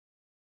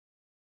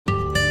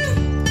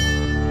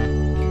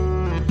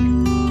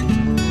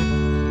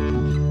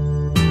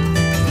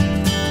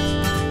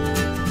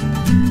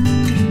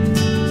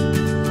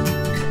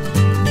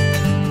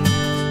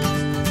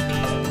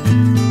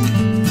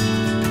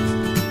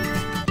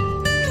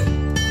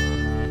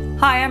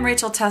Hi, I'm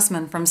Rachel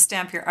Tessman from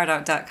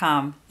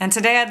StampYourArtOut.com, and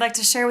today I'd like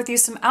to share with you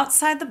some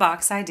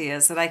outside-the-box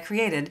ideas that I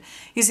created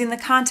using the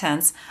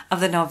contents of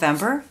the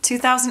November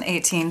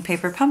 2018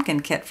 Paper Pumpkin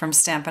Kit from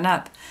Stampin'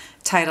 Up,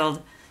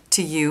 titled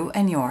To You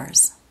and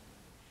Yours.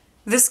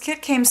 This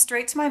kit came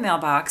straight to my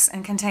mailbox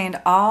and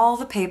contained all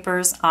the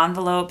papers,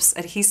 envelopes,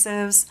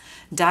 adhesives,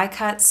 die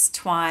cuts,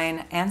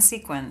 twine, and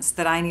sequins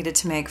that I needed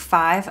to make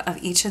 5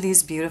 of each of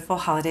these beautiful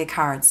holiday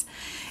cards.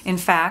 In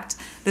fact,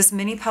 this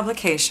mini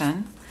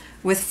publication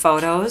with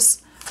photos,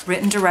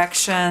 written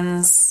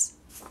directions,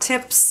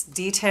 tips,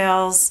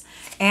 details,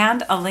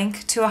 and a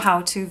link to a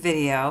how-to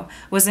video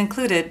was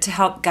included to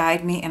help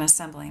guide me in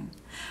assembling.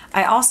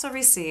 I also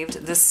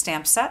received this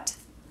stamp set,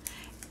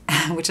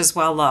 which is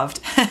well loved,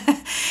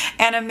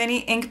 and a mini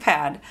ink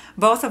pad,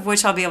 both of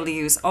which I'll be able to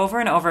use over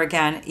and over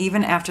again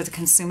even after the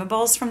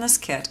consumables from this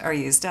kit are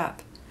used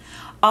up.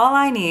 All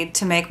I need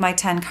to make my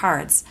 10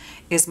 cards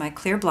is my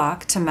clear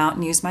block to mount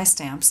and use my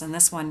stamps, and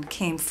this one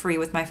came free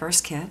with my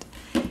first kit,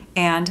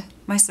 and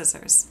my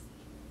scissors.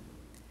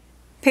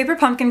 Paper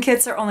pumpkin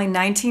kits are only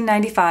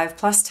 $19.95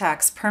 plus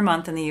tax per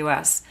month in the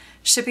US.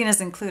 Shipping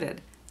is included.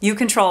 You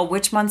control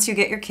which months you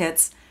get your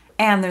kits,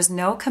 and there's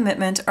no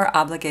commitment or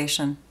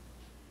obligation.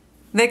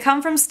 They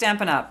come from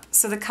Stampin' Up,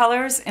 so the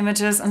colors,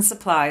 images, and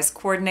supplies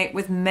coordinate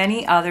with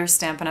many other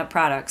Stampin' Up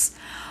products.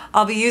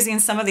 I'll be using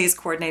some of these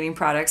coordinating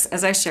products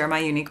as I share my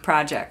unique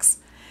projects.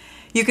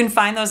 You can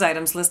find those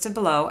items listed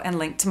below and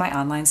linked to my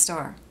online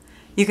store.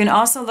 You can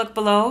also look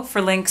below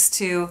for links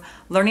to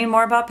learning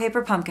more about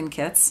paper pumpkin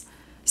kits,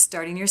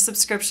 starting your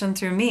subscription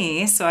through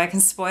me so I can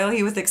spoil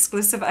you with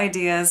exclusive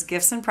ideas,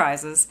 gifts, and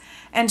prizes,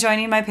 and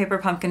joining my Paper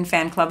Pumpkin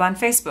fan club on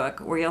Facebook,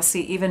 where you'll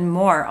see even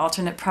more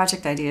alternate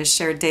project ideas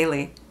shared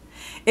daily.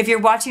 If you're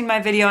watching my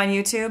video on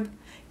YouTube,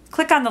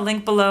 click on the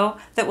link below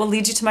that will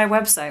lead you to my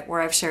website where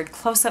I've shared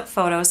close-up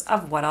photos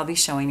of what I'll be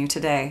showing you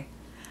today.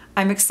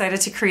 I'm excited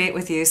to create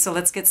with you, so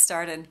let's get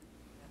started.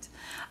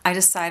 I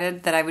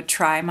decided that I would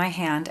try my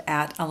hand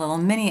at a little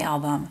mini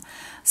album.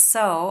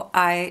 So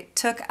I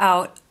took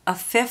out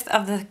 1/5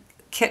 of the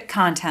kit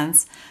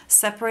contents,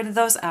 separated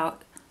those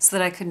out so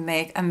that I could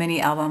make a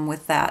mini album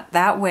with that.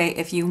 That way,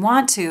 if you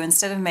want to,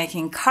 instead of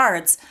making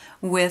cards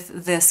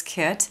with this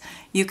kit,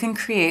 you can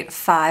create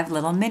 5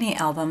 little mini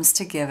albums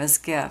to give as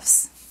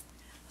gifts.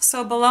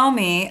 So below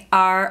me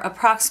are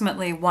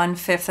approximately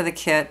 1/5 of the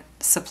kit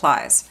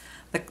supplies,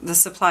 the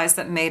supplies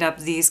that made up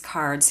these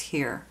cards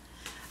here.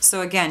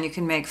 So again, you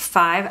can make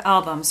 5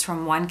 albums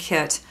from one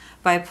kit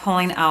by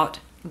pulling out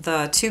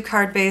the 2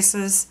 card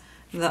bases,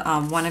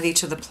 one of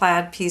each of the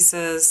plaid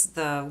pieces,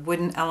 the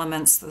wooden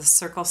elements, the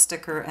circle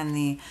sticker and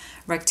the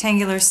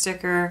rectangular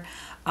sticker,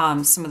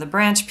 some of the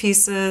branch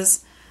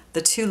pieces,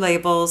 the 2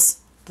 labels,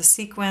 the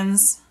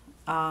sequins,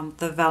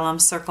 the vellum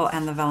circle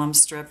and the vellum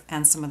strip,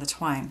 and some of the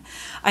twine.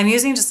 I'm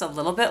using just a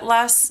little bit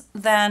less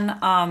than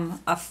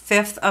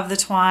 1/5 of the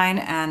twine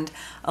and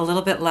a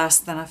little bit less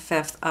than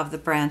 1/5 of the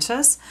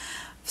branches,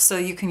 so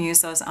you can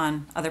use those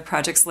on other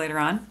projects later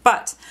on.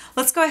 But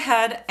let's go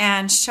ahead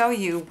and show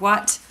you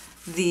what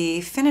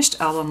the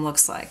finished album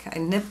looks like.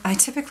 I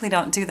typically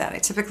don't do that. I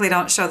typically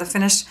don't show the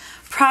finished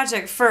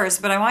project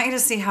first, but I want you to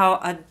see how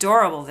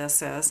adorable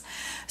this is.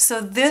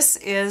 So this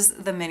is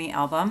the mini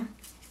album,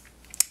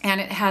 and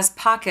it has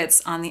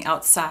pockets on the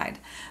outside.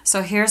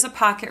 So here's a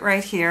pocket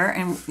right here,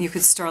 and you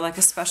could store like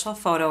a special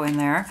photo in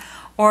there,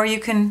 or you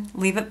can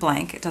leave it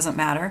blank, it doesn't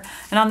matter.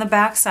 And on the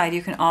back side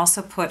you can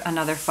also put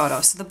another photo.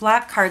 So the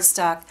black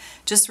cardstock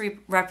just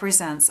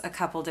represents a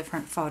couple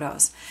different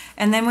photos.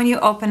 And then when you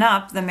open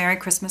up the Merry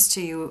Christmas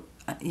to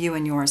You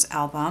and Yours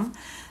album,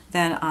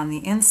 then on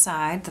the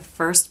inside, the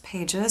first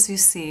pages, you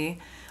see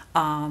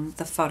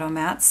the photo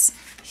mats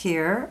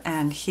here,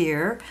 and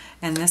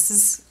this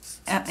is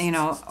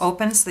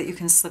open so that you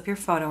can slip your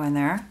photo in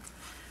there.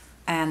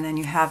 And then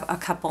you have a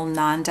couple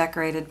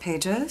non-decorated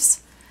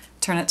pages.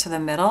 Turn it to the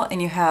middle, and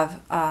you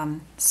have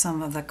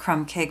some of the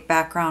crumb cake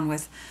background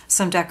with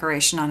some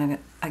decoration on it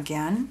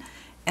again,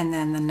 and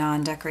then the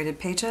non-decorated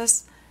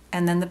pages,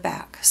 and then the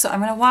back. So I'm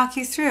going to walk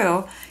you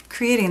through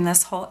creating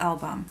this whole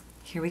album.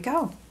 Here we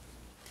go.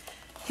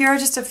 Here are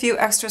just a few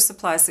extra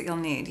supplies that you'll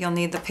need. You'll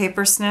need the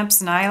paper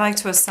snips, and I like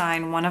to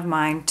assign one of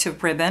mine to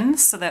ribbon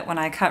so that when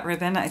I cut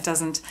ribbon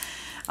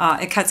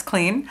it cuts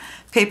clean.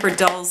 Paper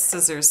dulls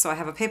scissors, so I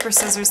have a paper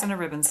scissors and a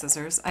ribbon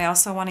scissors. I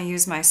also want to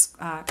use my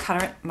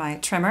my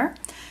trimmer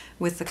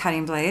with the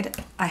cutting blade.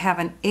 I have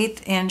an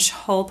 1/8 inch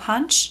hole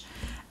punch,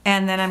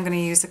 and then I'm going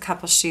to use a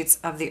couple sheets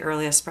of the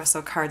early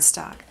espresso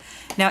cardstock.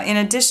 Now, in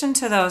addition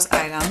to those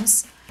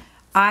items,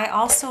 I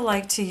also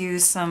like to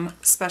use some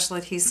special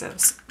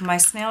adhesives. My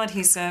snail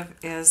adhesive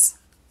is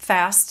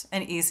fast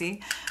and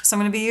easy, so I'm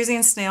going to be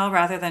using snail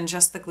rather than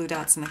just the glue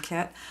dots in the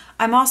kit.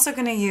 I'm also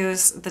going to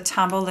use the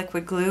Tombow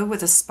liquid glue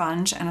with a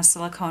sponge and a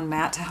silicone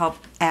mat to help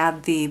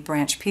add the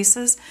branch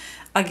pieces.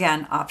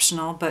 Again,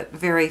 optional, but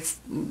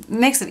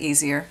makes it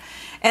easier.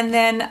 And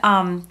then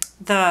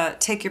the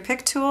Take Your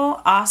Pick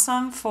tool,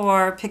 awesome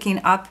for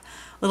picking up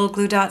little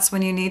glue dots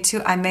when you need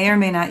to. I may or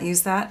may not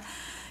use that.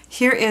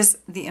 Here is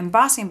the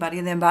embossing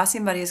buddy. The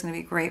embossing buddy is going to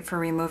be great for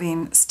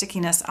removing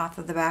stickiness off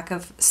of the back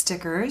of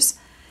stickers.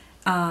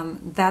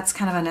 That's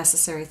kind of a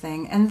necessary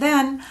thing. And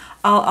then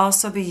I'll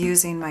also be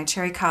using my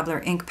Cherry Cobbler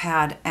ink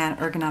pad and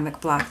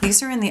ergonomic block.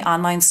 These are in the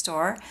online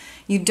store.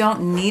 You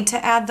don't need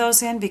to add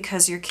those in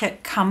because your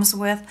kit comes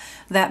with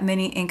that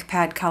mini ink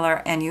pad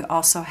color, and you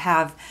also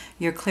have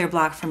your clear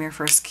block from your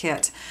first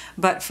kit.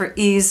 But for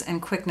ease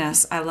and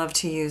quickness, I love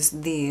to use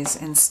these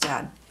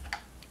instead.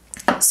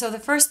 So the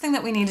first thing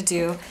that we need to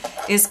do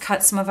is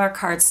cut some of our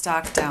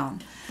cardstock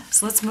down.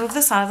 So let's move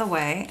this out of the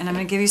way, and I'm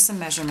going to give you some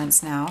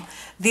measurements now.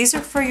 These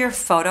are for your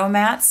photo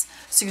mats.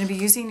 So you're going to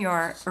be using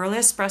your Early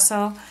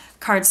Espresso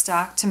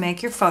cardstock to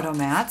make your photo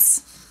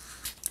mats.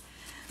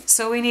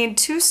 So we need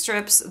 2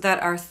 strips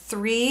that are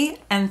 3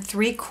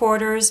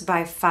 3/4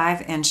 by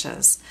 5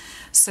 inches.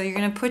 So you're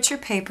going to put your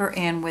paper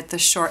in with the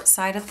short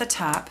side at the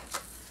top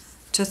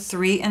to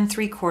 3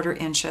 3/4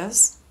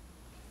 inches.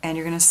 And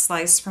you're going to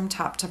slice from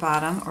top to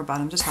bottom or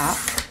bottom to top.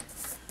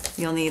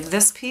 You'll need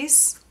this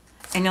piece,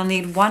 and you'll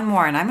need one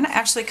more, and I'm going to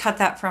actually cut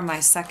that from my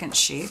second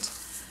sheet.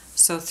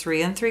 So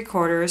 3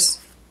 3/4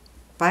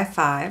 by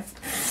 5.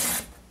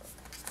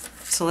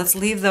 So let's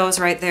leave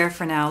those right there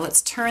for now.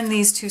 Let's turn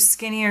these 2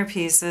 skinnier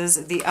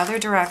pieces the other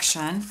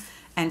direction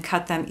and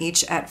cut them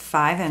each at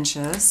 5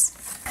 inches.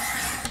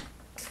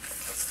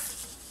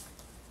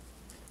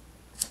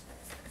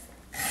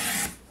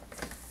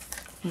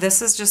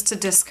 This is just to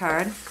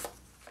discard.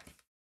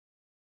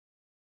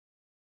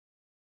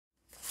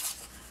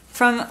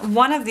 From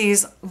one of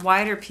these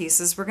wider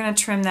pieces, we're going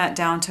to trim that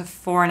down to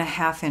 4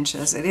 1/2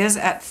 inches. It is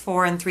at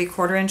 4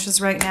 3/4 inches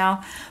right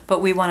now,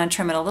 but we want to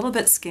trim it a little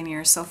bit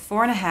skinnier, so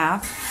 4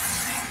 1/2.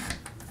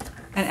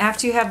 And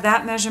after you have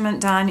that measurement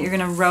done, you're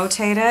going to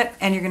rotate it,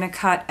 and you're going to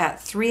cut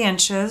at 3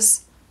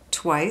 inches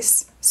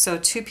twice. So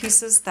 2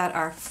 pieces that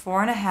are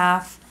 4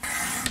 1/2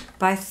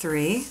 by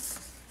 3.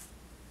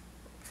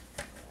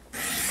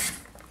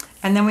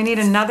 And then we need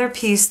another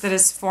piece that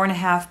is 4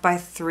 1/2 by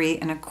 3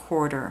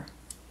 1/4.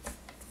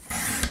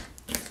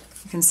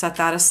 You can set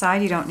that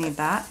aside, you don't need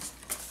that.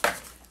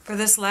 For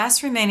this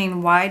last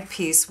remaining wide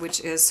piece, which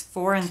is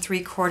 4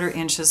 3/4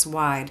 inches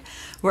wide,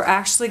 we're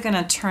actually going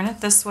to turn it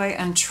this way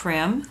and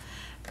trim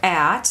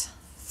at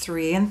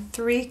 3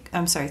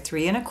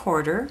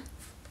 1/4,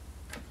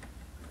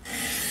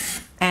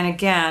 and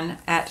again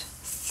at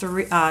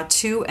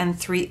 2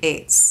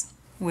 3/8,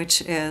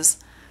 which is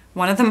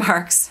one of the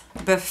marks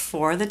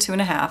before the 2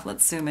 1/2.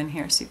 Let's zoom in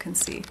here so you can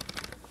see.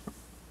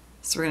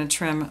 So we're going to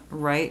trim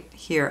right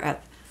here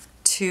at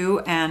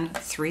 2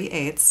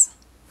 3/8.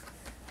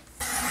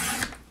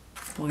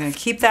 We're going to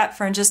keep that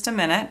for just a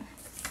minute,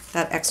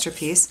 that extra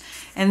piece.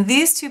 And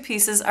these 2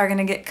 pieces are going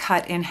to get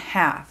cut in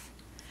half.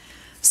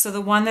 So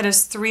the one that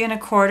is 3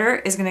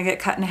 1/4 is going to get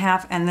cut in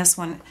half, and this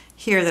one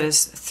here that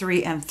is 2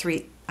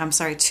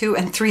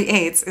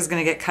 3/8 is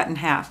going to get cut in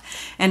half.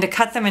 And to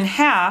cut them in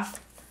half,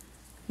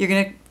 you're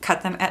going to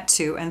cut them at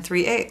 2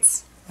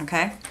 3/8.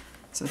 Okay?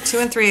 So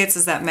 2 3/8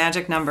 is that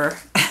magic number.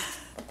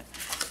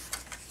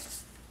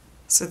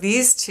 So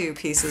these 2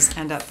 pieces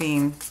end up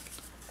being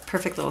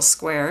perfect little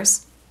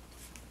squares.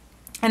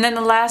 And then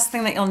the last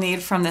thing that you'll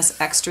need from this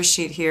extra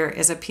sheet here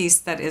is a piece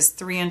that is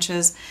 3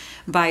 inches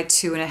by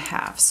 2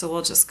 1/2. So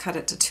we'll just cut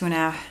it to 2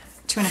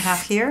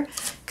 1/2 here.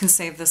 You can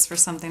save this for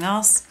something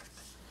else.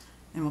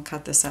 And we'll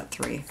cut this at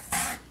 3.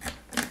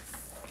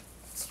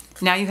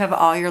 Now you have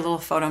all your little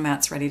photo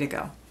mats ready to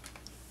go.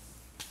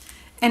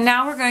 And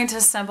now we're going to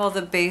assemble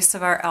the base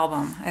of our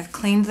album. I've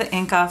cleaned the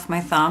ink off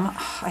my thumb.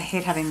 Oh, I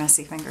hate having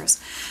messy fingers.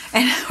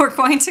 And we're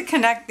going to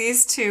connect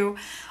these 2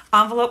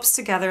 envelopes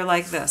together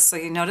like this. So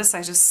you notice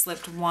I just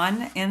slipped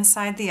one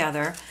inside the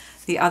other.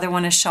 The other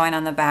one is showing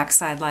on the back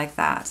side like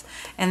that.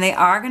 And they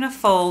are going to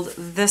fold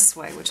this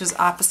way, which is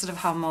opposite of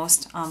how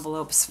most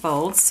envelopes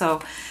fold.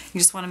 So you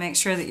just want to make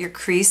sure that your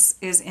crease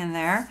is in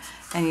there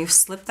and you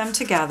slip them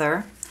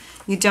together.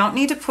 You don't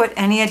need to put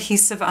any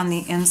adhesive on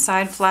the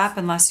inside flap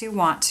unless you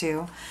want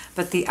to,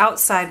 but the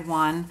outside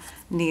one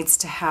needs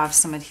to have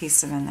some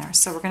adhesive in there.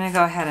 So we're going to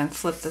go ahead and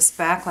flip this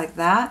back like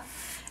that,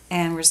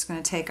 and we're just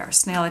going to take our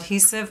snail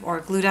adhesive or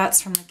glue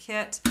dots from the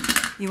kit.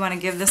 You want to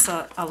give this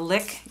a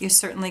lick, you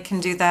certainly can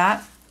do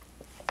that.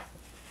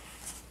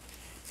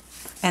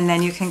 And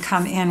then you can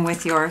come in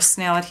with your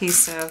snail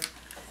adhesive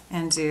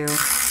and do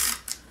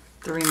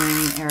the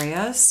remaining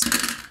areas.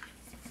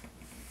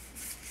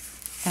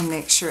 And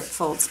make sure it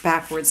folds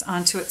backwards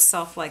onto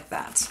itself like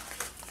that.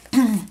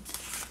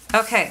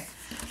 Okay,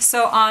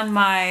 so on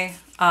my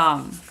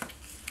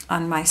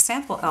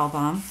sample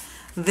album,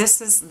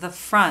 this is the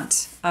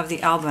front of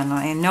the album.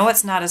 I know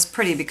it's not as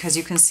pretty because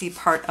you can see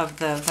part of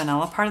the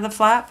vanilla part of the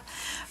flap,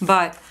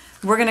 but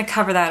we're going to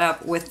cover that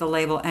up with the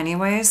label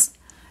anyways.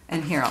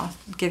 And here, I'll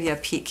give you a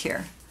peek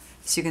here.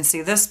 So you can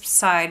see this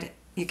side,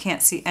 you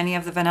can't see any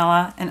of the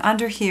vanilla, and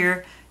under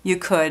here you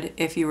could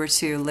if you were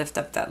to lift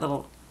up that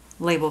little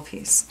label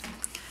piece.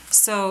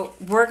 So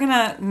we're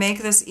gonna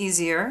make this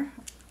easier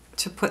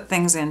to put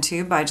things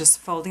into by just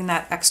folding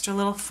that extra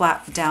little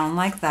flap down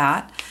like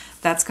that.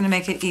 That's going to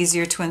make it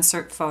easier to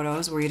insert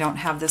photos where you don't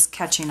have this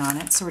catching on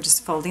it. So we're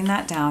just folding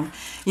that down.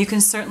 You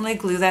can certainly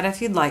glue that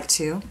if you'd like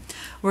to.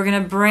 We're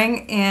going to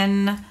bring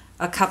in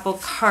a couple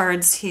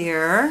cards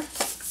here.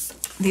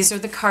 These are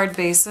the card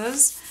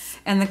bases.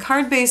 And the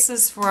card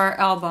bases for our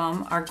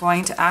album are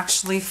going to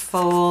actually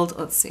fold,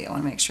 let's see, I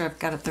want to make sure I've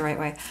got it the right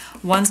way.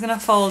 One's going to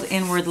fold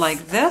inward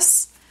like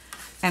this,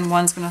 and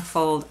one's going to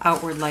fold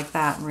outward like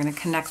that. We're going to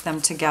connect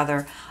them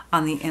together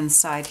on the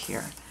inside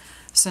here.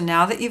 So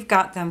now that you've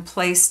got them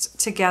placed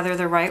together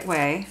the right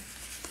way,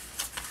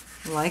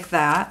 like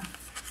that,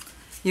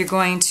 you're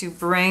going to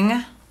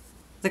bring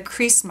the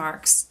crease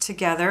marks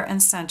together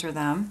and center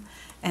them.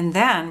 And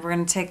then we're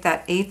going to take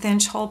that 1/8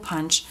 inch hole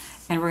punch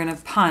and we're going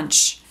to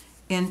punch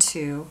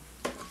into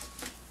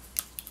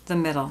the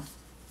middle.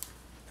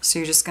 So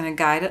you're just going to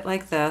guide it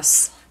like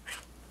this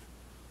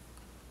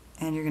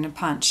and you're going to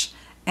punch.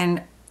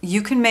 And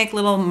you can make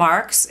little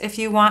marks if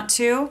you want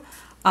to.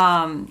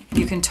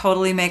 You can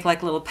totally make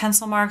like little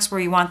pencil marks where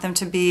you want them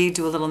to be,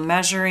 do a little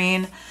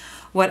measuring.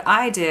 What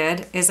I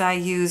did is I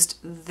used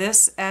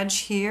this edge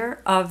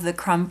here of the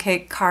crumb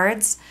cake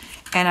cards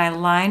and I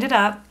lined it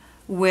up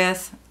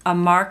with a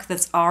mark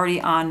that's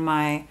already on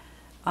my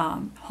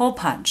hole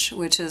punch,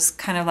 which is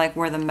kind of like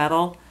where the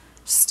metal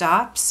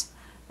stops.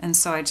 And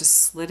so I just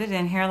slid it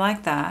in here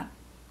like that.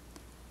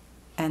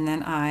 And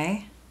then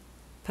I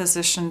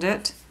positioned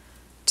it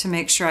to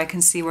make sure I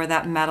can see where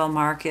that metal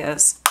mark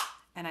is.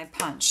 And I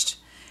punched.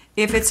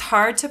 If it's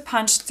hard to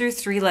punch through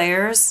 3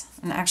 layers,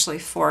 and actually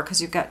 4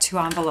 because you've got 2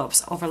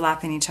 envelopes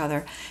overlapping each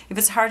other, if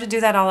it's hard to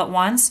do that all at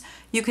once,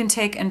 you can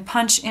take and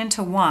punch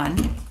into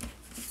one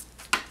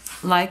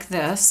like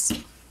this.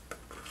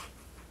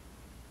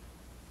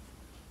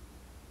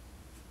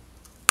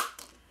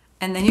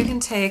 And then you can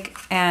take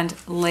and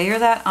layer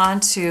that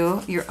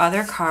onto your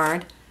other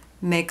card,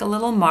 make a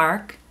little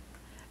mark,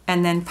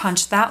 and then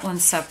punch that one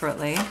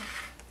separately.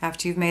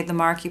 After you've made the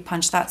mark, you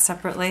punch that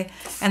separately,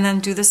 and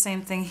then do the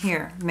same thing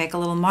here. Make a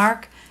little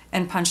mark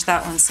and punch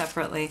that one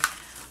separately.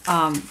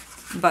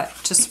 But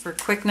just for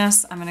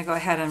quickness, I'm going to go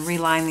ahead and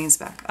reline these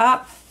back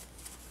up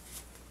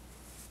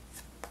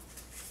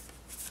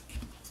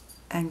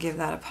and give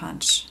that a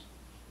punch.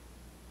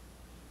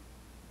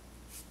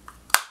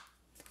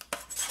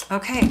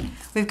 Okay,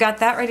 we've got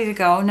that ready to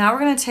go. Now we're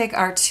going to take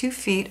our 2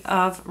 feet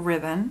of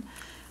ribbon.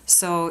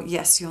 So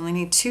yes, you only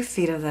need 2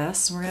 feet of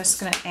this. We're just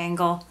going to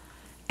angle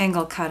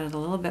cut it a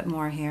little bit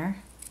more here.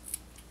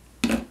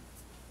 And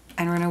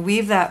we're going to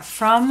weave that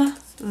from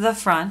the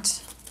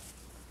front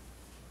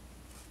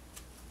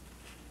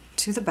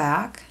to the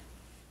back.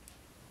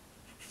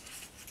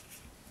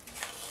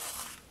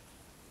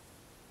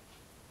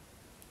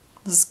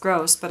 This is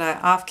gross, but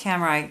off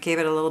camera I gave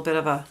it a little bit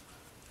of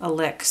a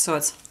lick, so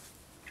it's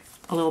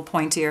a little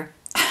pointier.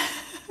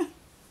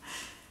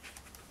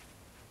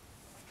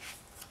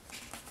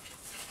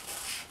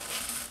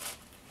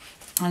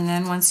 And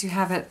then once you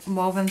have it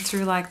woven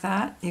through like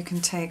that, you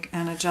can take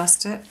and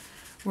adjust it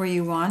where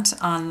you want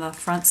on the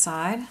front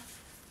side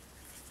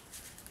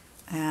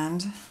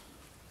and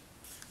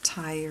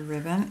tie your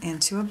ribbon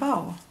into a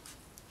bow.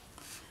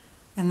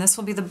 And this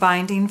will be the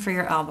binding for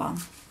your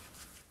album.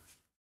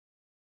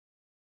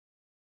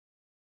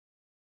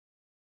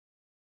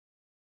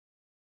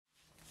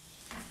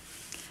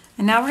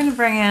 And now we're going to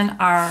bring in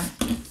our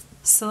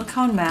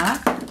silicone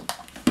mat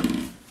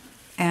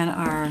and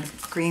our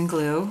green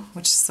glue,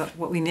 which is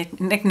what we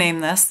nickname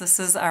this. This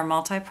is our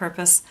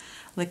multi-purpose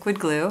liquid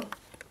glue.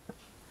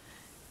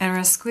 And we're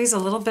going to squeeze a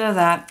little bit of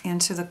that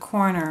into the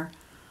corner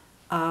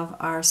of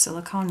our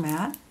silicone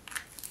mat.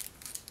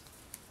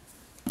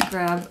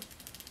 Grab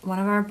one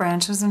of our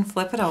branches and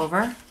flip it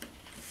over,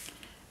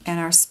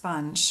 and our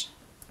sponge.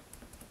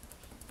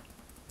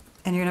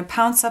 And you're going to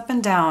pounce up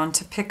and down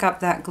to pick up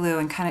that glue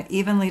and kind of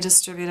evenly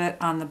distribute it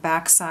on the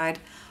back side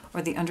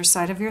or the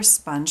underside of your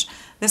sponge.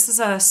 This is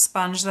a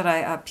sponge that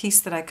a piece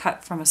that I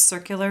cut from a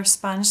circular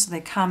sponge, so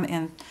they come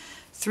in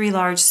 3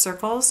 large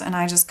circles, and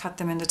I just cut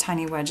them into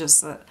tiny wedges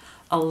so that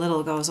a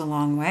little goes a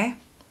long way.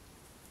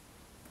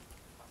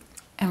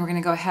 And we're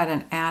going to go ahead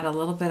and add a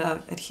little bit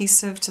of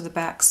adhesive to the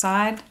back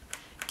side,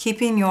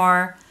 keeping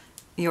your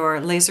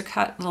laser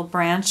cut little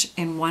branch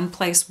in one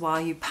place while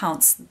you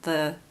pounce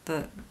the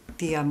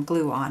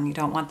glue on. You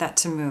don't want that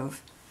to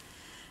move.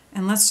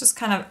 And let's just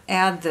kind of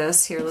add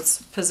this here.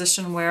 Let's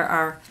position where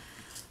our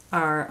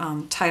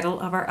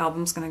title of our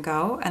album is going to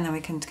go, and then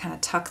we can kind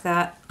of tuck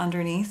that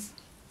underneath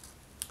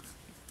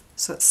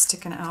so it's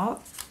sticking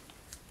out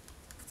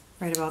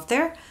right about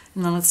there.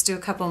 And then let's do a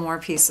couple more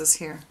pieces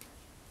here.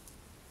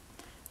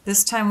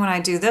 This time when I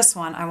do this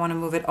one, I want to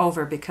move it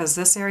over because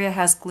this area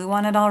has glue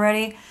on it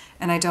already,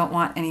 and I don't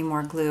want any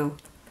more glue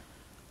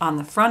on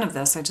the front of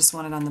this. I just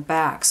want it on the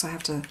back, so I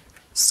have to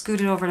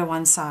scoot it over to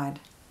one side.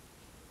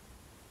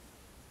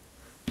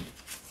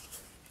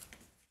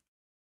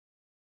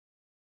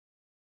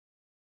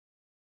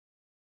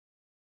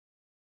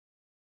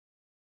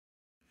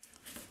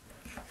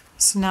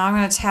 So now I'm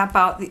going to tap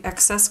out the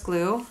excess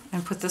glue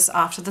and put this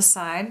off to the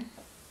side.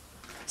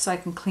 so I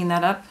can clean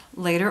that up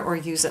later or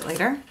use it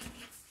later.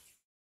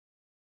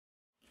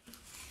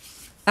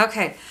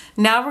 Okay,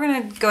 now we're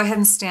going to go ahead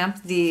and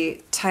stamp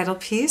the title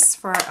piece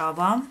for our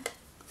album.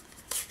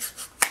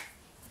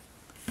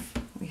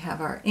 We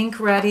have our ink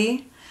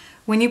ready.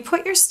 When you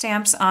put your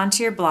stamps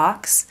onto your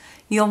blocks,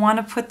 you'll want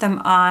to put them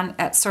on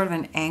at sort of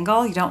an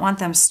angle. You don't want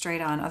them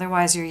straight on,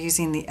 otherwise you're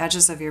using the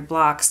edges of your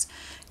blocks.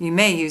 You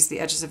may use the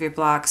edges of your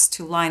blocks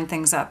to line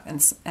things up,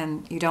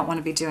 and you don't want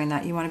to be doing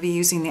that. You want to be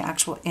using the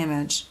actual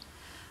image.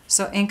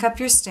 So ink up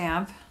your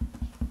stamp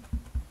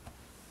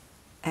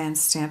and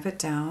stamp it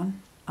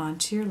down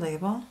onto your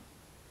label.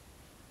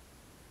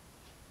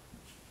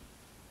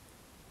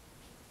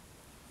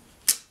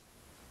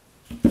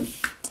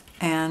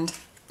 And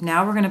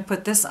now we're going to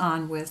put this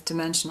on with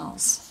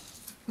dimensionals.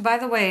 By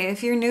the way,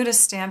 if you're new to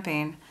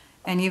stamping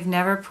and you've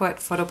never put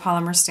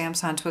photopolymer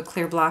stamps onto a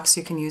clear block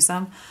so you can use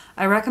them,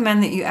 I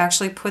recommend that you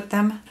actually put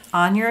them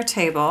on your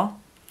table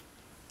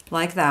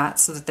like that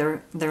so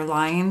that they're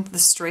lying the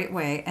straight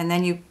way, and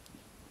then you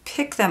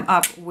pick them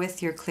up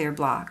with your clear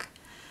block.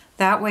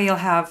 That way you'll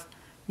have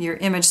your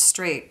image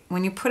straight.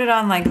 When you put it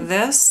on like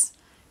this,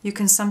 you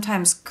can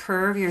sometimes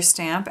curve your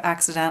stamp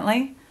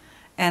accidentally,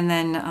 and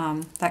then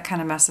that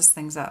kind of messes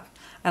things up.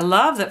 I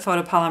love that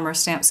photopolymer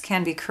stamps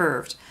can be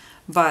curved,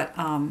 but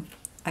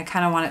I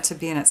kind of want it to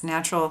be in its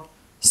natural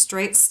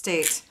straight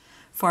state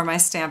for my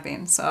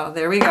stamping. So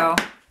there we go.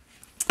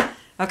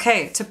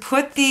 Okay, to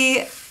put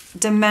the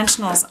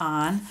dimensionals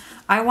on,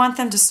 I want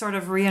them to sort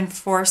of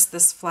reinforce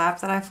this flap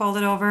that I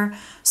folded over.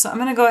 So I'm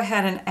going to go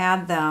ahead and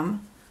add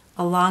them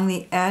along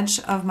the edge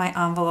of my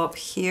envelope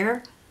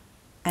here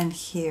and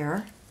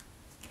here.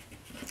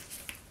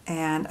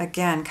 And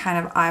again,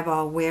 kind of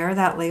eyeball where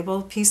that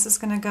label piece is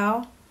going to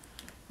go.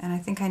 And I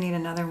think I need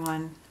another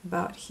one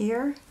about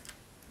here.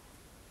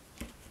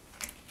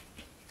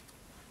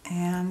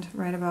 And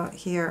right about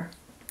here.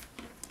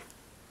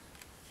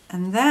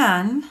 And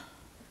then,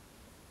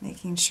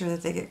 making sure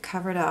that they get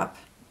covered up,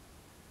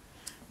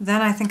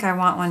 then I think I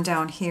want one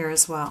down here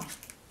as well.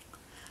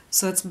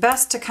 So it's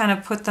best to kind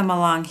of put them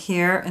along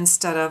here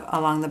instead of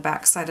along the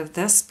back side of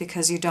this,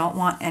 because you don't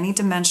want any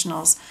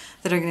dimensionals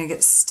that are going to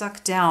get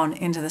stuck down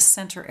into the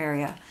center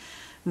area.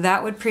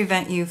 That would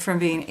prevent you from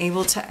being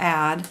able to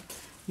add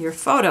your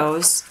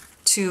photos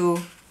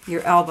to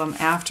your album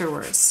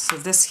afterwards. So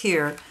this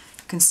here,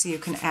 you can see you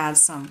can add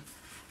some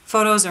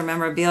photos or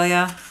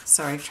memorabilia.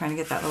 Sorry, trying to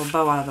get that little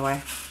bow out of the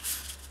way.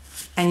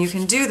 And you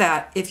can do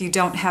that if you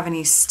don't have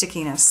any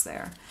stickiness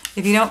there.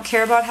 If you don't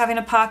care about having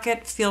a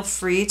pocket, feel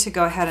free to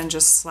go ahead and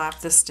just slap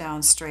this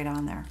down straight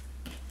on there.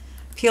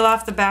 Peel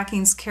off the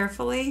backings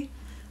carefully.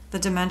 The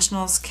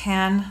dimensionals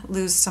can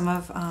lose some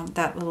of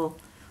that little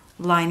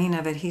lining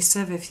of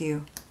adhesive if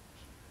you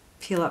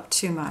peel up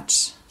too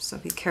much. So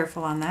be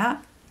careful on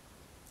that.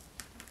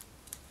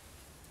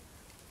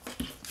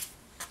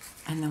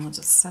 And then we'll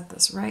just set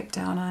this right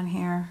down on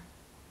here,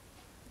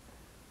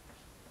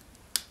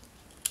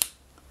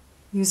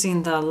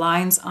 using the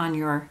lines on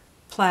your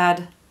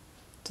plaid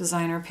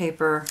designer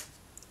paper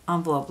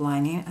envelope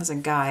lining as a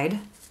guide.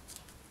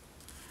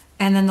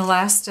 And then the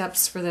last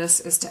steps for this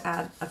is to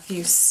add a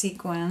few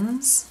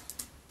sequins.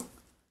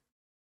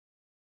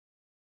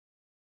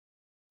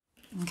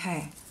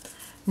 Okay,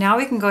 now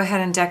we can go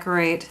ahead and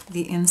decorate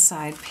the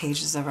inside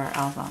pages of our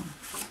album.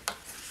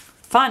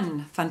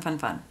 Fun, fun, fun,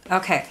 fun.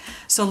 Okay,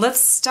 so let's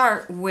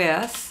start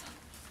with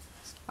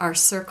our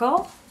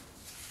circle.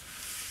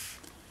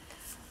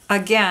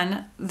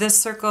 Again, this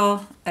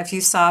circle, if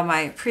you saw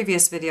my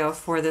previous video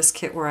for this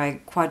kit where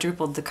I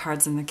quadrupled the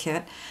cards in the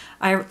kit,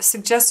 I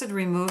suggested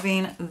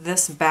removing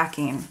this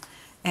backing,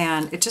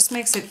 and it just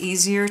makes it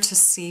easier to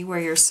see where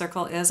your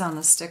circle is on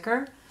the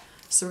sticker.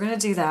 So we're going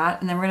to do that,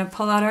 and then we're going to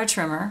pull out our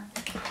trimmer,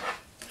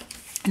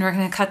 and we're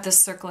going to cut this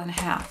circle in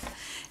half.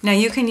 Now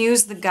you can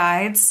use the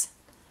guides,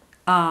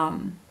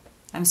 the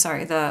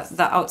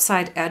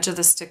outside edge of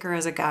the sticker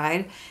as a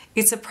guide.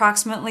 It's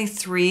approximately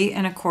 3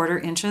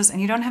 1/4 inches, and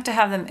you don't have to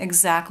have them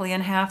exactly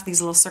in half, these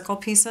little circle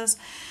pieces,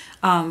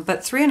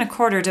 but 3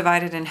 1/4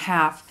 divided in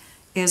half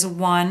is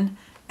 1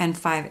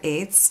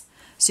 5/8.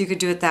 So you could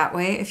do it that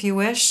way if you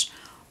wish,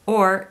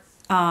 or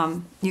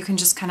you can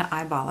just kind of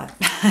eyeball it.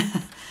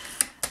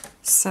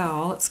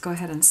 So let's go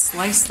ahead and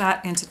slice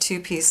that into 2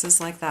 pieces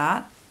like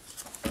that.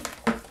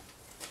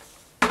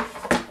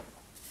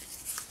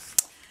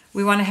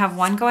 We want to have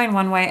one going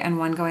one way and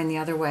one going the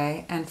other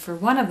way, and for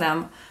one of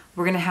them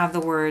we're going to have the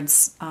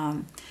words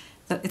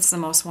 "It's the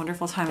most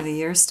wonderful time of the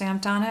year"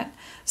 stamped on it.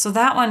 So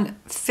that one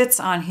fits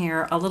on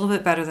here a little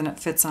bit better than it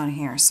fits on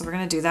here. So we're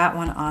going to do that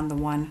one on the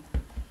one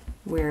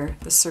where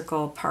the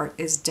circle part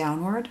is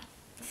downward.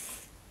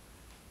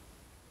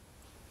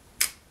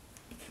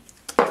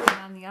 And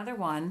on the other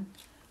one,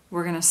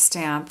 we're going to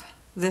stamp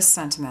this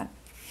sentiment: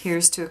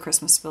 "Here's to a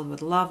Christmas filled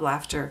with love,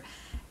 laughter,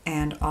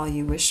 and all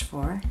you wish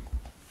for."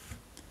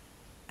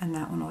 And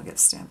that one will get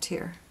stamped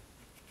here.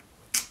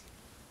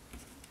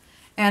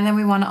 And then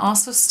we want to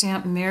also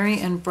stamp "Merry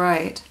and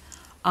Bright"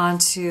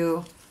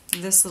 onto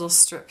this little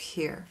strip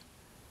here.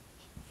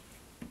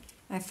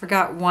 I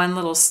forgot one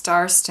little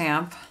star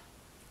stamp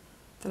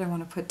that I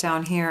want to put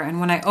down here. And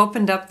when I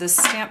opened up this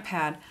stamp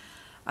pad,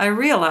 I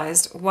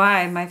realized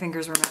why my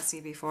fingers were messy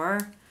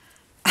before.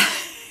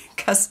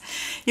 Because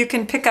you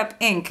can pick up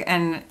ink,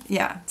 and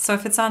yeah, so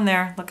if it's on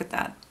there, look at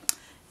that.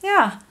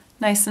 Yeah,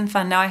 nice and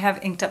fun. Now I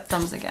have inked up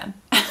thumbs again.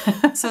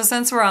 So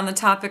since we're on the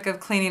topic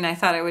of cleaning, I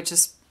thought I would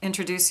just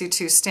introduce you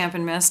to Stamp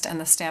and Mist and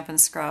the Stamp and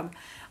Scrub.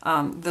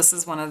 This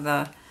is one of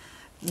the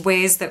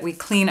ways that we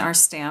clean our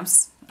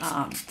stamps.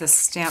 This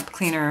stamp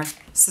cleaner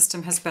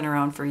system has been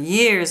around for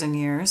years and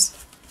years.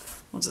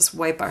 We'll just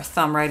wipe our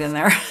thumb right in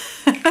there.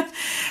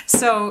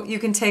 So you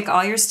can take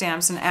all your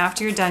stamps, and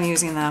after you're done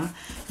using them,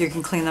 you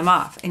can clean them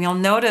off. And you'll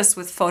notice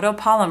with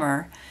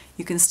photopolymer,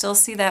 you can still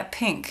see that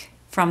pink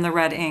from the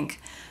red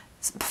ink.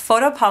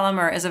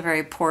 Photopolymer is a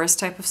very porous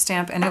type of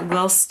stamp, and it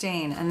will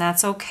stain, and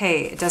that's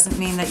okay. It doesn't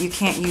mean that you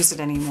can't use it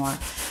anymore.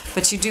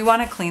 But you do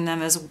want to clean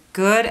them as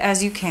good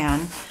as you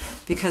can,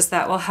 because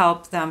that will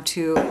help them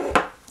to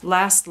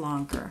last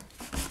longer.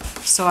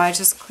 So I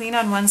just clean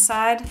on one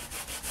side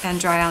and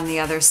dry on the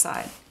other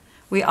side.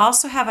 We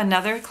also have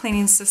another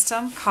cleaning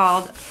system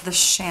called the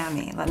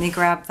chamois. Let me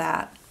grab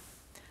that.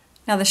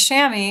 Now the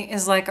chamois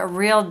is like a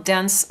real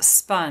dense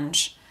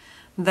sponge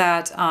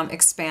that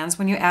expands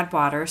when you add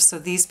water. So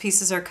these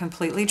pieces are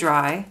completely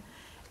dry,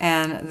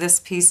 and this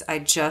piece I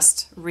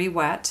just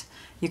re-wet.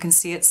 You can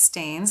see it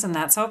stains, and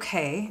that's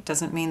okay. It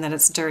doesn't mean that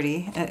it's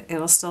dirty.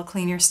 It'll still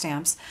clean your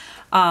stamps.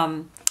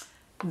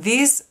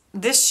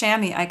 This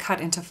chamois I cut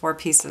into 4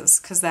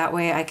 pieces, because that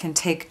way I can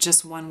take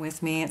just one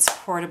with me. It's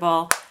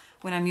portable.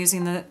 When I'm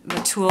using the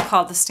tool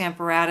called the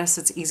Stamparatus,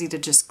 it's easy to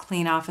just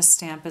clean off a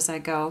stamp as I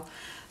go.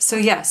 So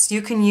yes,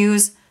 you can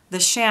use the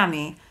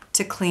chamois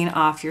to clean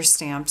off your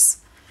stamps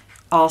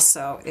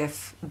also,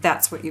 if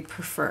that's what you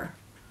prefer.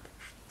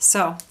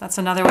 So that's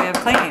another way of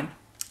cleaning.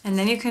 And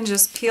then you can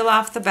just peel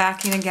off the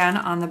backing again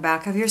on the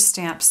back of your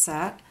stamp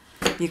set.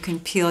 You can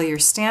peel your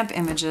stamp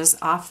images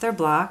off their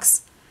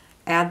blocks,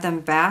 add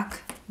them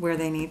back where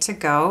they need to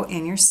go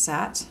in your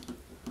set.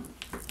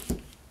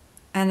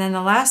 And then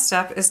the last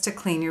step is to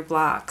clean your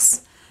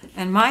blocks.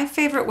 And my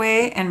favorite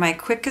way and my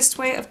quickest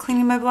way of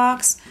cleaning my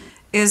blocks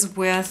is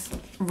with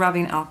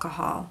rubbing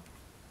alcohol.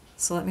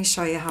 So let me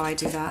show you how I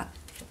do that.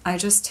 I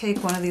just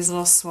take one of these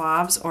little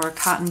swabs or a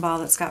cotton ball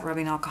that's got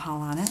rubbing alcohol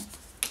on it,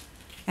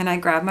 and I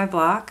grab my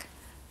block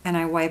and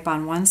I wipe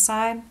on one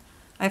side,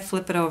 I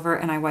flip it over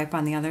and I wipe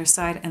on the other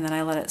side, and then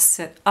I let it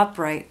sit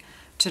upright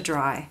to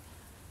dry.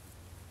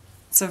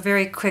 It's a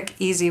very quick,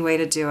 easy way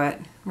to do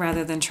it,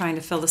 rather than trying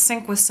to fill the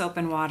sink with soap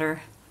and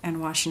water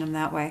and washing them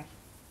that way.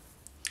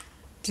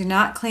 Do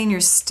not clean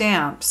your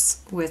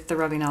stamps with the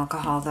rubbing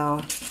alcohol though.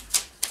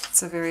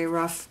 It's a very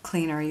rough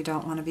cleaner. You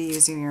don't want to be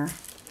using your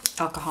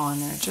alcohol in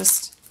there.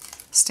 Just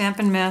Stamp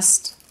and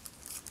Mist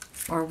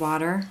or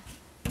water.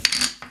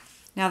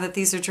 Now that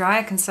these are dry,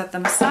 I can set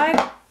them aside.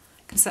 I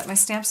can set my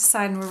stamps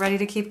aside, and we're ready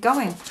to keep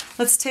going.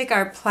 Let's take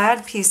our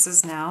plaid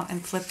pieces now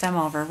and flip them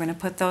over. We're going to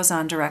put those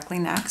on directly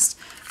next.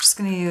 I'm just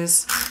going to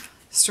use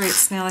straight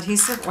snail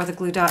adhesive or the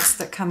glue dots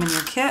that come in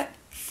your kit.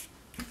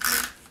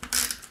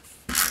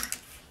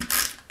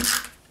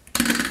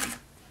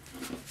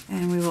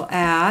 And we will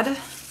add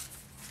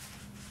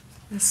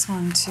this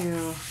one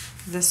to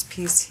this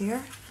piece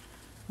here.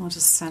 We'll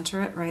just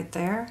center it right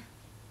there.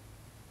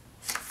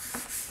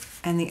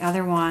 And the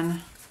other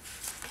one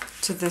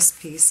to this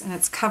piece. And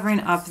it's covering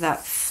up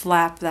that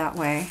flap that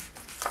way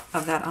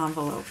of that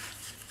envelope.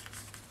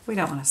 We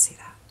don't want to see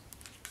that.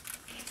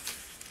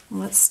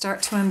 Let's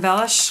start to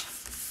embellish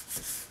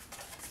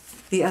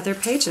the other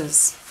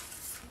pages.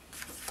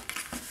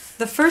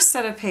 The first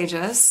set of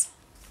pages,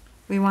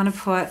 we want to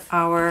put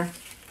our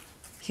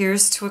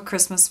 "Here's to a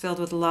Christmas filled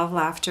with love,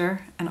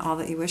 laughter, and all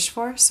that you wish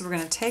for." So we're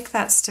going to take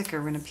that sticker,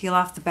 we're going to peel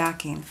off the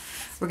backing,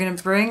 we're going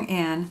to bring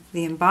in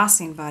the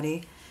embossing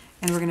buddy,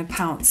 and we're going to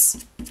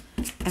pounce.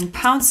 And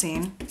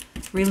pouncing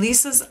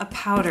releases a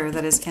powder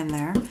that is in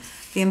there.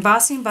 The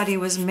embossing buddy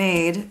was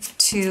made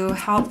to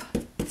help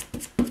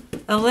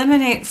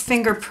eliminate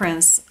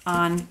fingerprints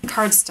on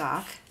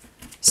cardstock,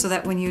 so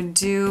that when you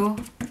do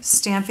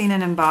stamping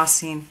and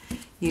embossing,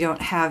 you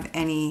don't have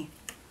any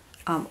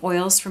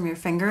oils from your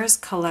fingers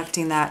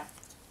collecting that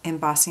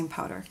embossing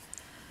powder.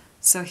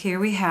 So here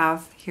we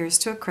have "Here's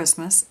to a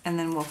Christmas," and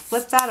then we'll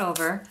flip that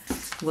over.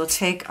 We'll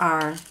take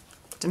our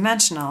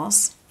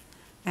dimensionals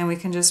and we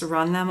can just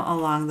run them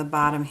along the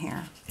bottom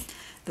here.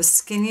 The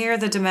skinnier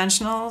the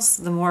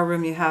dimensionals, the more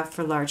room you have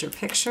for larger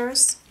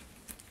pictures.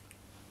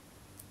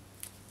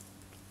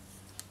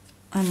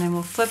 And then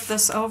we'll flip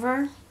this over.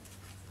 And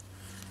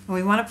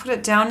we want to put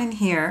it down in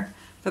here,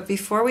 but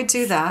before we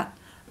do that,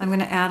 I'm going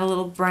to add a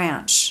little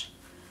branch.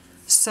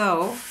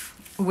 So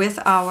with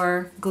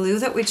our glue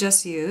that we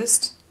just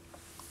used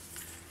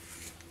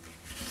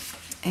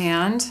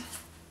and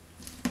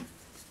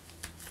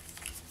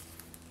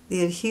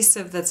the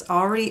adhesive that's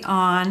already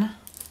on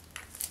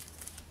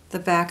the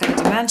back of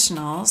the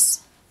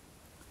dimensionals,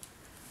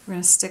 we're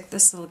going to stick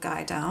this little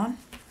guy down.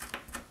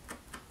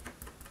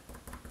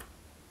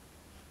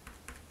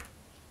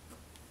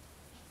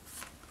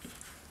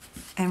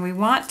 And we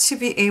want to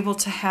be able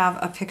to have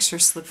a picture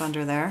slip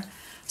under there.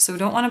 So we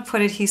don't want to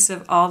put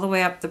adhesive all the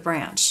way up the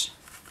branch.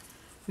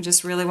 We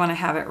just really want to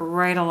have it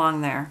right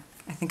along there.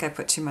 I think I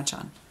put too much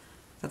on.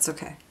 That's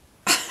okay.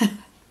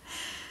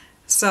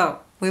 So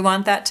we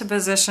want that to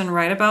position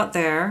right about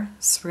there.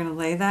 So we're going to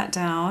lay that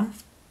down,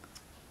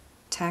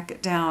 tack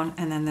it down,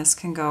 and then this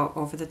can go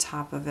over the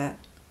top of it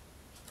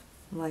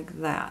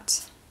like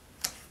that.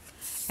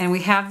 And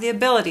we have the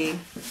ability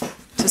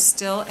to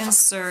still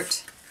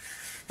insert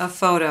a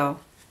photo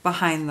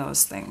behind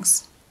those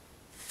things.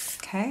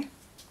 Okay?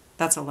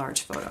 That's a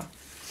large photo.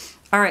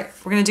 All right,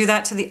 we're going to do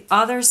that to the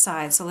other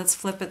side. So let's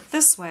flip it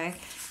this way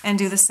and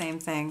do the same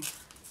thing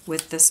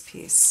with this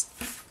piece.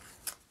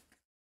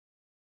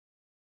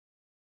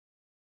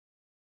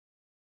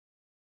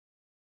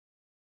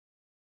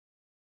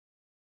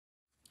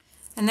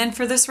 And then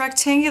for this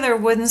rectangular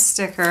wooden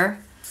sticker,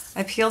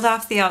 I peeled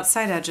off the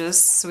outside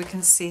edges so we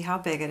can see how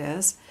big it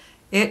is.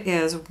 It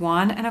is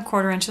 1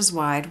 1/4 inches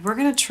wide. We're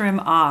going to trim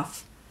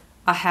off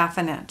a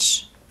 1/2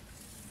 inch.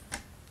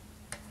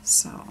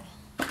 So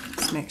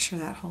let's make sure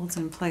that holds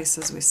in place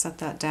as we set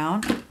that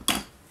down.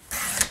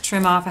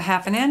 Trim off a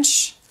 1/2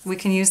 inch. We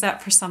can use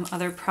that for some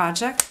other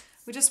project.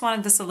 We just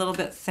wanted this a little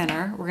bit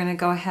thinner. We're going to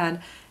go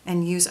ahead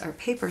and use our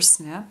paper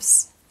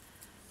snips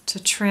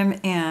to trim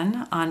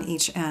in on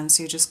each end.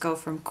 So you just go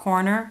from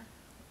corner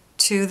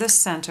to the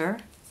center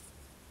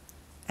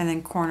and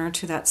then corner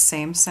to that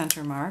same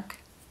center mark.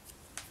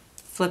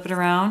 Flip it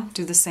around,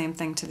 do the same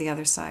thing to the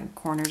other side.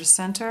 Corner to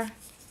center,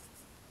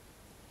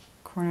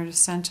 corner to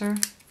center.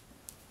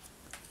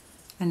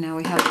 And now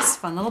we have this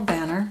fun little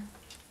banner.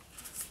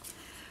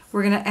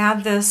 We're going to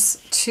add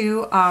this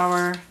to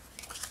our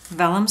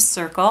vellum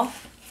circle.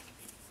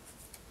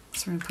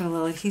 So we're going to put a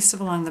little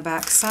adhesive along the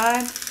back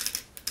side.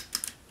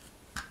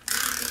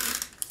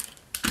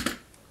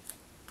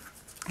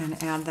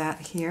 And add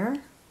that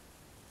here.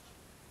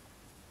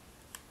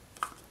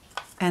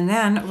 And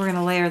then we're going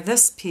to layer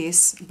this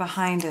piece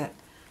behind it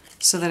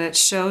so that it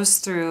shows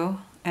through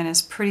and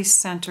is pretty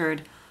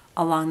centered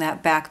along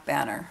that back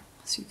banner.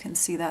 So you can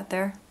see that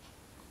there.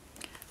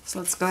 So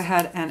let's go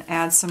ahead and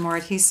add some more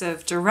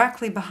adhesive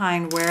directly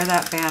behind where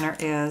that banner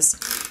is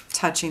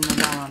touching the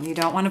vellum. You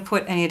don't want to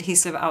put any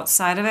adhesive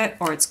outside of it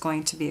or it's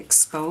going to be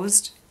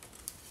exposed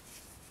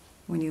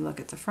when you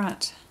look at the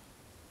front.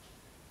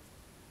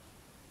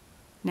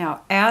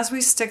 Now, as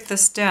we stick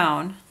this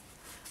down,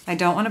 I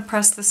don't want to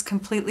press this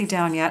completely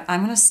down yet.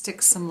 I'm going to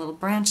stick some little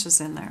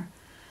branches in there.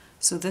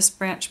 So this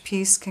branch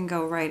piece can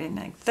go right in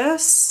like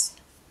this,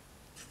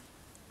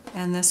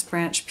 and this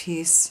branch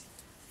piece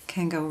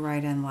can go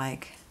right in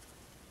like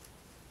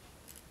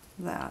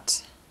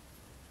that.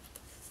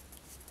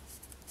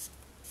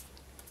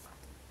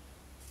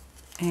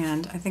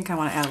 And I think I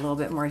want to add a little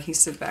bit more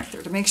adhesive back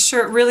there to make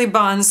sure it really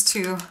bonds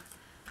to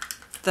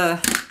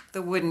the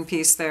wooden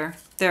piece there.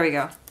 There we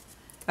go.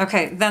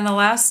 Okay, then the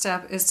last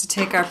step is to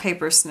take our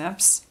paper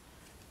snips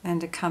and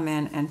to come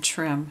in and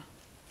trim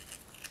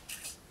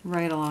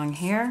right along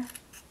here,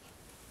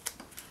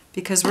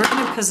 because we're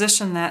going to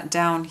position that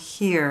down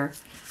here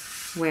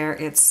where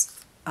it's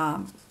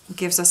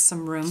gives us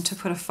some room to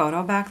put a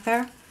photo back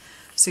there.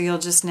 So you'll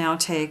just now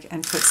take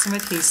and put some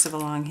adhesive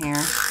along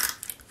here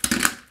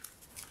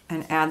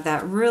and add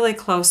that really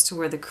close to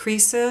where the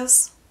crease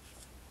is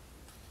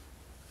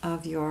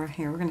of your,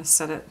 here we're going to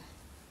set it,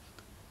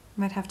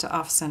 might have to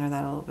off-center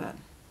that a little bit.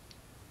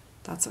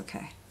 That's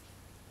okay.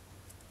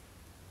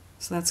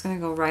 So that's going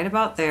to go right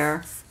about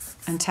there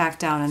and tack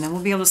down, and then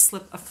we'll be able to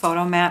slip a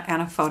photo mat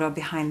and a photo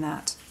behind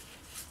that.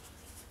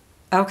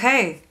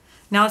 Okay,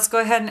 now let's go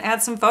ahead and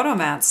add some photo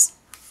mats.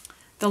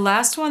 The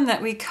last one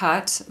that we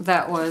cut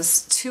that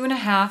was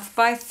 2.5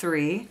 by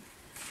 3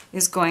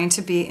 is going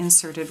to be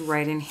inserted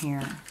right in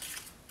here.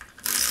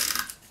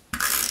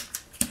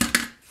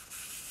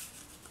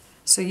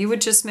 So you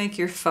would just make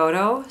your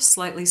photo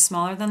slightly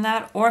smaller than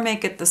that, or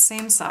make it the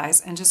same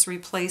size and just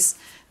replace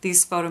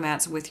these photo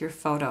mats with your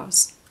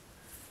photos.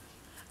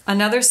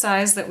 Another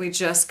size that we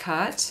just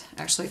cut,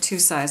 actually two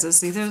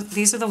sizes,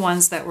 these are the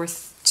ones that were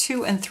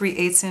 2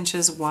 3/8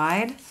 inches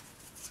wide.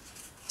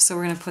 So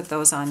we're going to put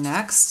those on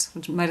next.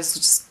 We might as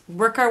well just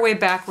work our way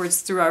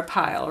backwards through our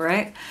pile,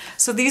 right?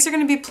 So these are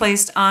going to be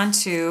placed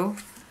onto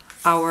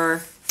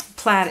our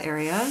plaid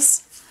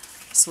areas.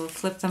 So we'll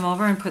flip them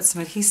over and put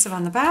some adhesive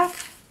on the back.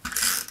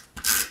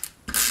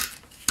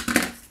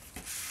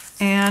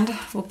 And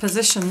we'll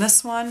position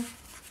this one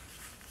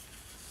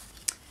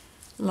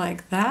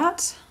like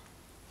that.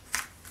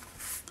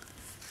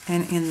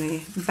 And in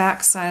the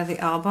back side of the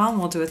album,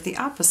 we'll do it the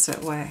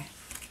opposite way.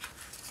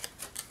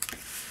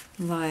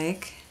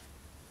 Like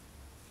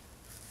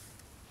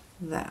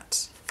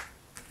that.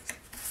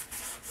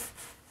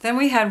 Then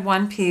we had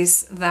one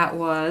piece that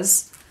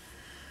was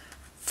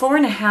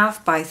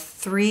 4.5 by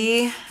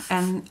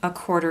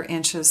 3.25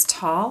 inches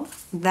tall.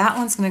 That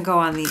one's going to go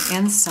on the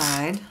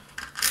inside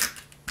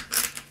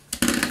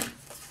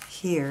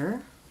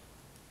here.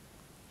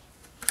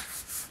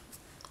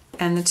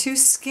 And the two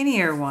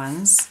skinnier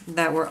ones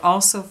that were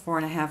also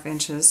 4.5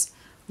 inches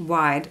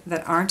wide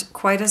that aren't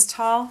quite as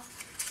tall,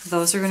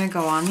 those are going to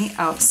go on the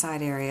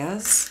outside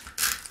areas.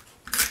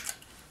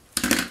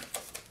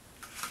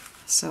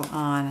 So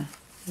on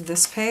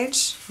this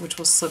page, which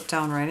will slip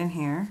down right in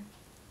here,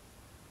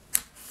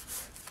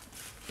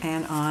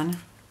 and on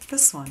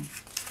this one,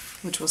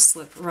 which will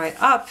slip right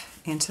up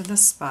into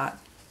this spot.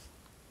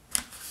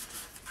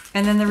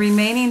 And then the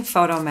remaining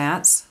photo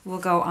mats will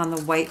go on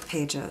the white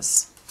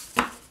pages.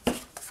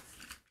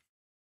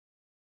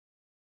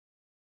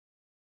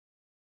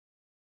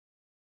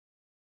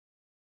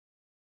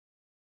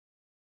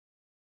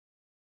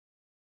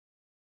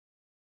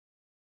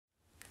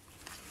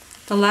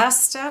 The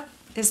last step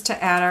is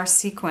to add our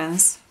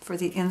sequins for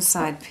the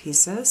inside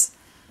pieces,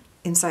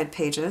 inside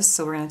pages.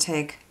 So we're going to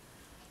take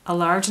a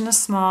large and a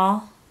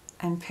small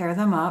and pair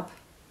them up.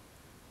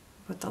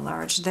 Put the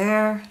large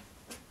there,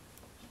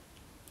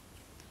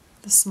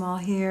 the small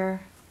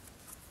here,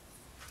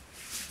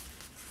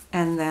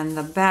 and then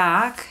the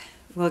back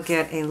will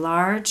get a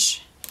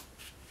large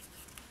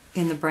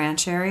in the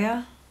branch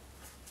area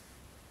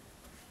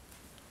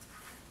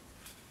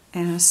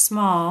and a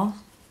small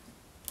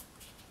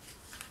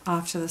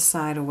off to the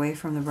side away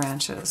from the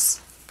branches.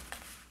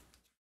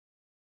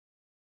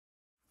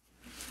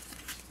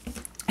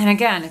 And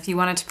again, if you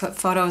wanted to put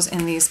photos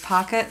in these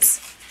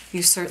pockets,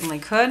 you certainly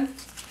could.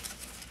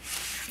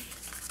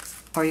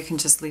 Or you can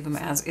just leave them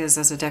as is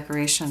as a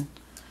decoration.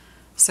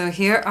 So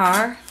here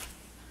are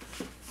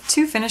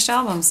 2 finished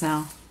albums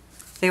now.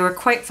 They were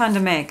quite fun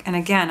to make. And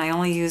again, I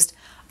only used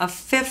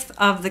 1/5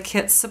 of the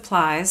kit's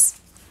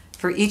supplies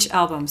for each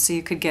album. So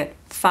you could get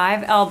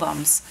 5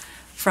 albums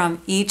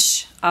from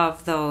each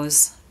of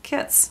those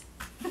kits.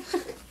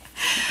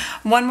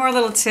 One more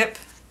little tip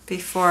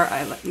before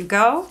I let you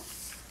go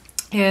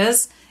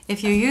is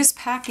if you use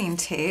packing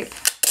tape,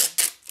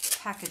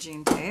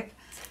 packaging tape,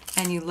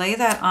 and you lay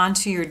that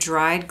onto your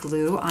dried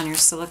glue on your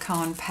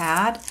silicone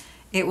pad,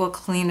 it will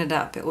clean it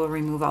up. It will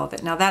remove all of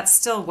it. Now that's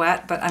still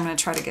wet, but I'm going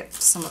to try to get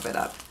some of it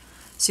up.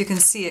 So you can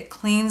see it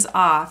cleans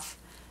off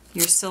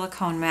your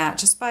silicone mat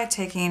just by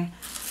taking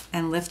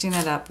and lifting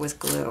it up with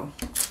glue.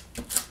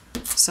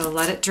 So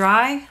let it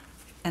dry,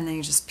 and then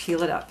you just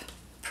peel it up.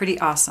 Pretty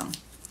awesome.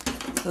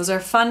 Those are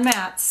fun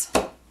mats.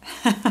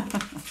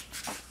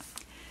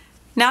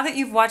 Now that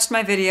you've watched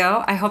my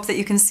video, I hope that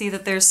you can see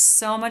that there's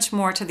so much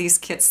more to these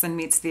kits than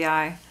meets the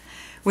eye.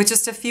 With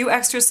just a few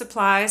extra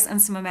supplies and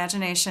some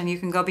imagination, you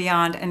can go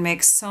beyond and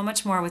make so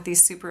much more with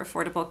these super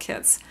affordable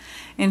kits.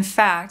 In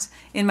fact,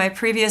 in my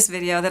previous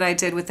video that I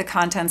did with the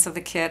contents of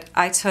the kit,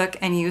 I took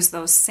and used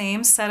those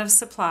same set of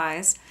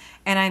supplies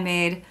and I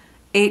made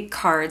 8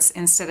 cards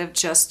instead of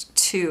just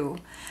 2.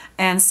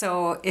 And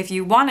so if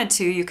you wanted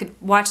to, you could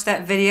watch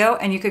that video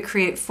and you could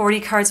create 40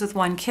 cards with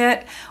one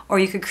kit, or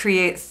you could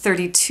create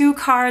 32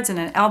 cards in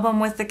an album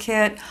with the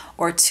kit,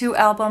 or 2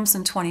 albums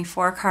and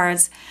 24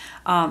 cards.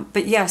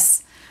 But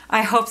yes,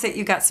 I hope that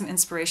you got some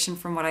inspiration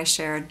from what I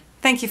shared.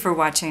 Thank you for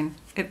watching.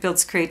 It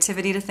builds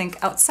creativity to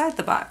think outside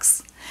the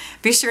box.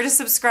 Be sure to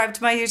subscribe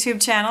to my YouTube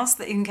channel so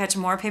that you can catch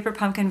more Paper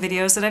Pumpkin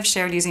videos that I've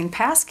shared using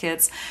past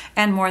kits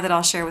and more that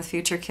I'll share with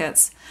future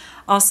kits.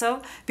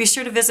 Also, be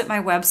sure to visit my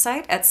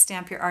website at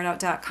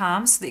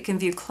stampyourartout.com so that you can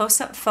view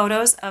close-up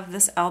photos of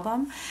this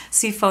album,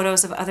 see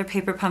photos of other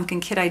Paper Pumpkin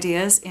kit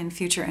ideas in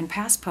future and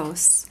past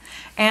posts,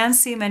 and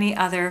see many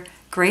other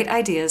great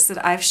ideas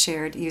that I've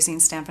shared using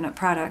Stampin' Up!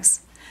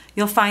 Products.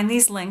 You'll find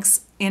these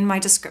links in my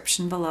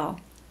description below.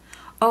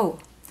 Oh,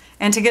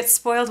 and to get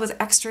spoiled with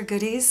extra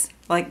goodies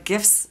like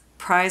gifts,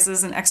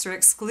 prizes, and extra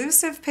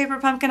exclusive Paper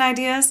Pumpkin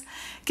ideas,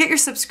 get your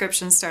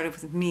subscription started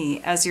with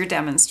me as your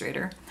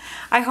demonstrator.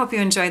 I hope you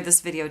enjoyed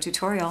this video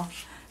tutorial.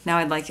 Now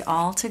I'd like you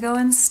all to go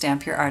and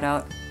stamp your art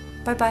out.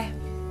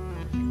 Bye-bye.